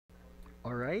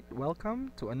Alright,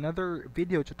 welcome to another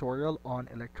video tutorial on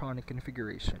electronic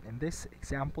configuration. In this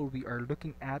example, we are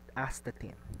looking at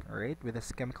astatine, alright, with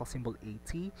this chemical symbol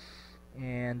At.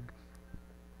 And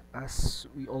as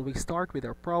we always start with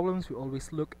our problems, we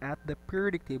always look at the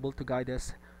periodic table to guide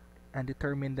us and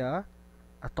determine the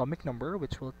atomic number,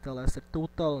 which will tell us the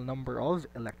total number of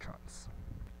electrons.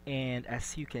 And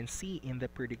as you can see in the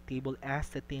periodic table,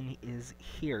 astatine is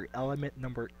here, element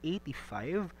number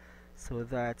 85. So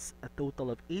that's a total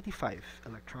of 85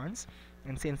 electrons.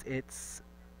 And since it's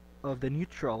of the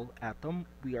neutral atom,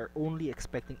 we are only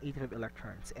expecting 85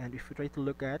 electrons. And if we try to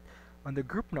look at on the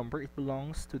group number, it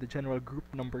belongs to the general group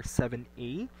number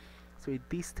 7A. So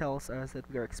this tells us that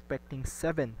we are expecting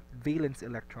 7 valence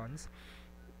electrons,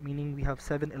 meaning we have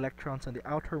 7 electrons on the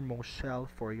outermost shell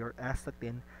for your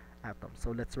astatine atom. So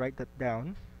let's write that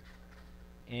down.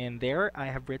 And there I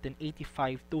have written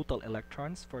 85 total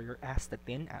electrons for your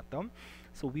astatine atom.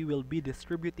 So we will be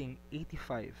distributing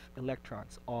 85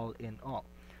 electrons all in all.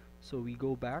 So we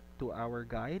go back to our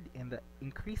guide in the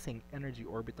increasing energy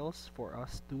orbitals for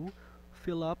us to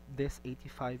fill up this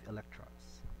 85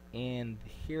 electrons. And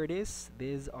here it is.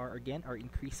 These are again our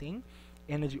increasing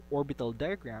energy orbital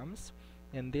diagrams.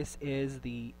 And this is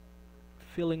the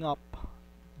filling up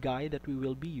guide that we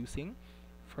will be using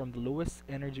from the lowest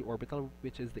energy orbital,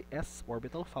 which is the s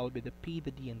orbital, followed by the p,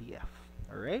 the d, and the f.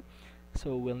 Alright,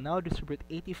 so we'll now distribute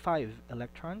 85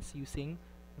 electrons using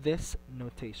this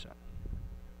notation.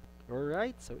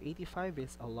 Alright, so 85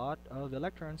 is a lot of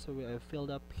electrons, so we have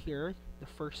filled up here the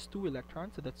first 2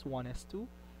 electrons, so that's 1s2.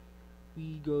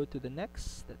 We go to the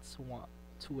next, that's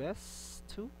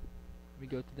 2s2. We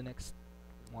go to the next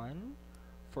one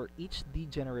for each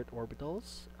degenerate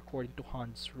orbitals according to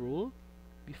Hund's rule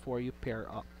before you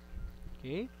pair up.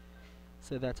 Okay,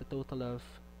 so that's a total of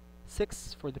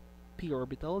 6 for the p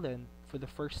orbital. Then for the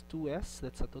first 2s,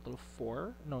 that's a total of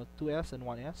 4. No, 2s and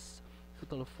 1s,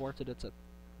 total of 4. So that's a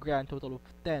grand total of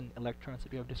 10 electrons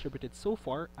that we have distributed so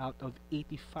far out of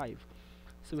 85.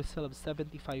 So we still have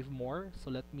 75 more. So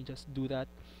let me just do that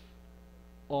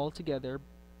all together.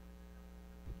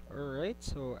 Alright,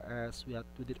 so as we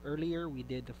did earlier, we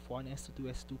did the 1s to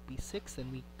 2s 2p6, and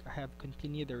we have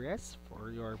continued the rest for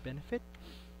your benefit.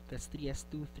 That's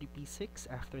 3s2 3p6.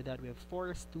 After that we have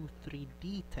 4s2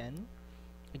 3d10.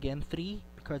 Again 3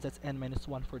 because that's n minus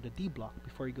 1 for the d block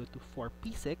before you go to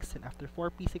 4p6. And after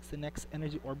 4p6, the next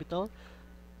energy orbital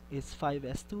is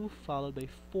 5s2 followed by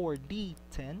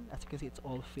 4d10. As you can see, it's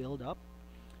all filled up.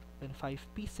 Then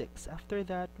 5p6. After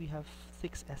that we have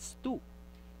 6s2.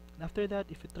 After that,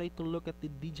 if you try to look at the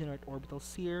degenerate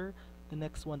orbitals here, the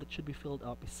next one that should be filled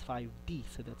up is 5d,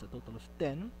 so that's a total of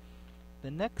 10.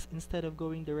 The next, instead of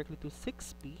going directly to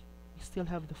 6p, we still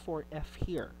have the 4f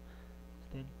here.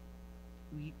 Then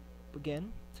we,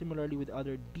 again, similarly with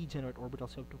other degenerate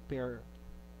orbitals, we have to pair.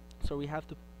 So we have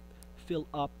to fill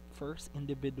up first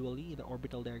individually the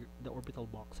orbital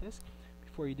boxes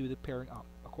before you do the pairing up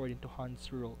according to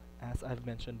Hund's rule, as I've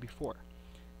mentioned before.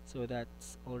 So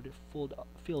that's already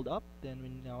filled up. Then we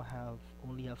now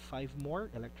only have 5 more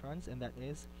electrons, and that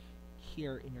is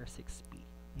here in your 6p.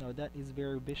 Now that is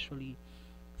very visually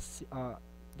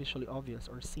obvious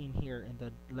or seen here in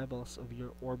the levels of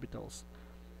your orbitals.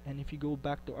 And if you go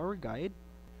back to our guide,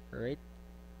 right,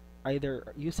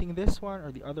 either using this one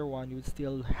or the other one, you would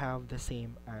still have the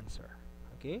same answer.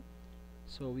 Okay,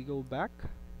 so we go back.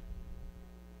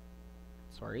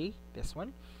 Sorry, this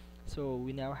one. So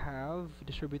we now have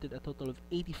distributed a total of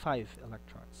 85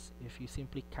 electrons. If you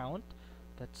simply count,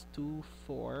 that's 2,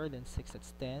 4, then 6,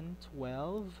 that's 10,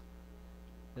 12,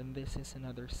 then this is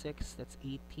another 6, that's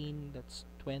 18, that's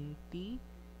 20,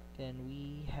 then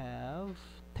we have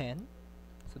 10,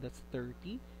 so that's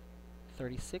 30,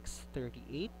 36,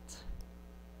 38,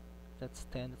 that's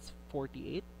 10, that's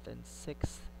 48, then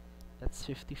 6, that's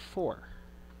 54,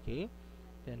 okay,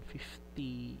 then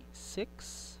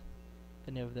 56,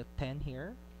 then you have the 10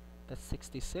 here, that's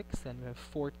 66. Then we have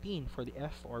 14 for the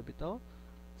f orbital.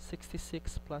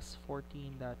 66 plus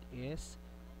 14, that is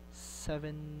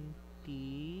 70.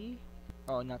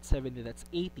 Oh, not 70, that's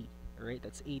 80. Alright,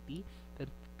 that's 80. Then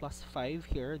plus 5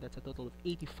 here, that's a total of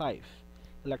 85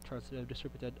 electrons we have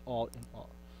distributed all in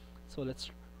all. So let's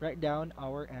write down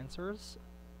our answers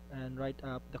and write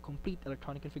up the complete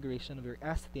electronic configuration of your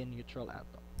astatine neutral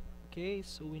atom. Okay,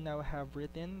 so we now have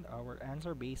written our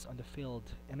answer based on the filled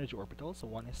energy orbitals. So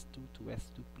 1s2,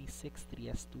 2s2, p6,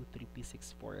 3s2,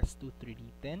 3p6, 4s2,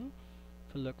 3d10.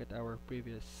 If you look at our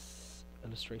previous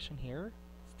illustration here,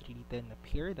 it's 3d10 up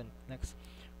here. Then next,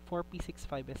 4p6,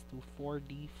 5s2,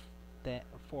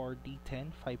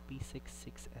 4d10, 5p6,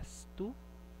 6s2.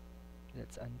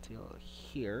 That's until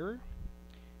here.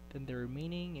 Then the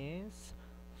remaining is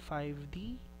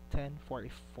 5d, 10, 4,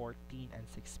 14, and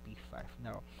 6p5.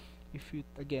 Now, if you,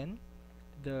 again,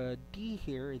 the d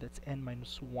here, that's n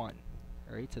minus 1.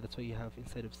 Alright, so that's why you have,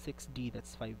 instead of 6d,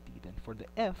 that's 5d. Then for the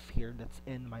f here, that's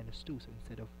n minus 2. So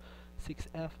instead of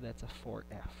 6f, that's a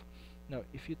 4f. Now,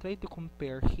 if you try to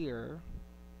compare here,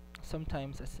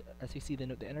 sometimes, as you see,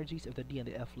 the energies of the d and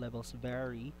the f levels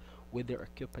vary with their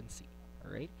occupancy.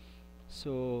 Alright,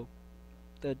 so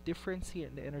the difference here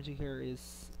in the energy here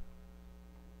is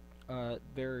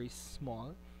very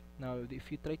small. Now,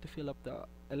 if you try to fill up the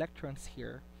electrons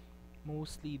here,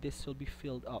 mostly this will be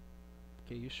filled up.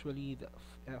 Okay, usually the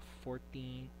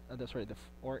F14, sorry, the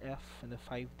 4F and the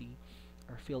 5D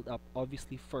are filled up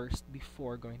obviously first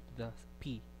before going to the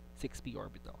 6p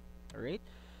orbital. Alright,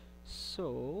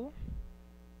 so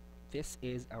this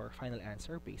is our final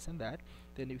answer based on that.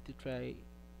 Then if you try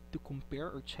to compare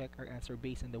or check our answer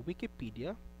based on the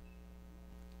Wikipedia,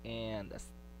 and as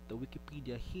the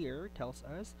Wikipedia here tells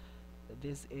us,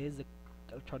 this is the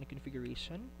electronic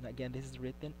configuration. Now again, this is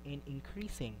written in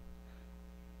increasing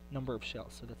number of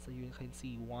shells. So that's, you can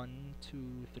see 1,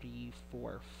 2, 3,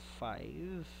 4,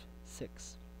 5,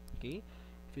 6. Okay,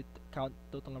 if you count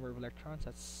total number of electrons,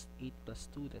 that's 8 plus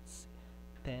 2, that's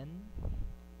 10,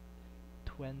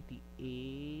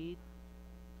 28,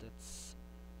 that's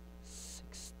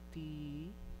 60,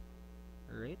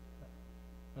 right?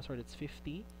 No, sorry, that's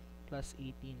 50 plus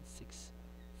 18,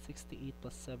 68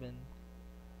 plus 7,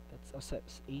 that's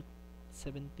 8,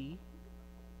 70,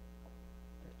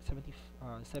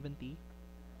 70,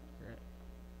 right?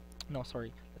 No,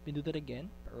 sorry, let me do that again.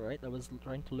 Alright, I was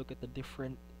trying to look at the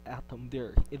different atom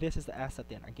there. This is the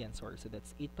astatine again, sorry. So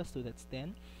that's 8 plus 2, that's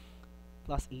 10,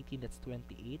 plus 18, that's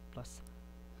 28, plus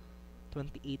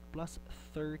 28 plus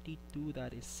 32,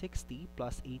 that is 60,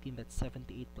 plus 18, that's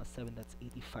 78, plus 7, that's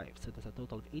 85. So that's a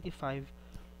total of 85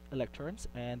 electrons.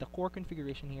 And the core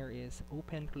configuration here is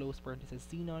open close parenthesis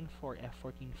xenon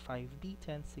 4f14 5d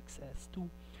 10 6s2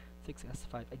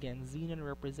 6s5. Again, xenon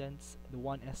represents the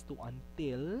 1s2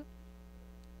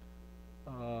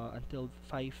 until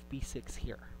 5p6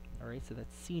 here. Alright, so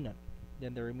that's xenon.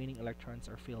 Then the remaining electrons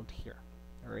are filled here.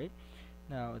 Alright,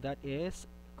 now that is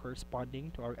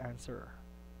corresponding to our answer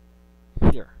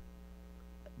here,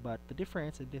 but the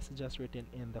difference is this is just written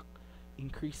in the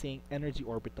increasing energy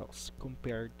orbitals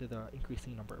compared to the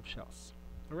increasing number of shells.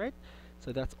 Alright,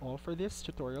 so that's all for this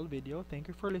tutorial video. Thank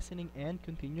you for listening and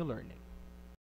continue learning.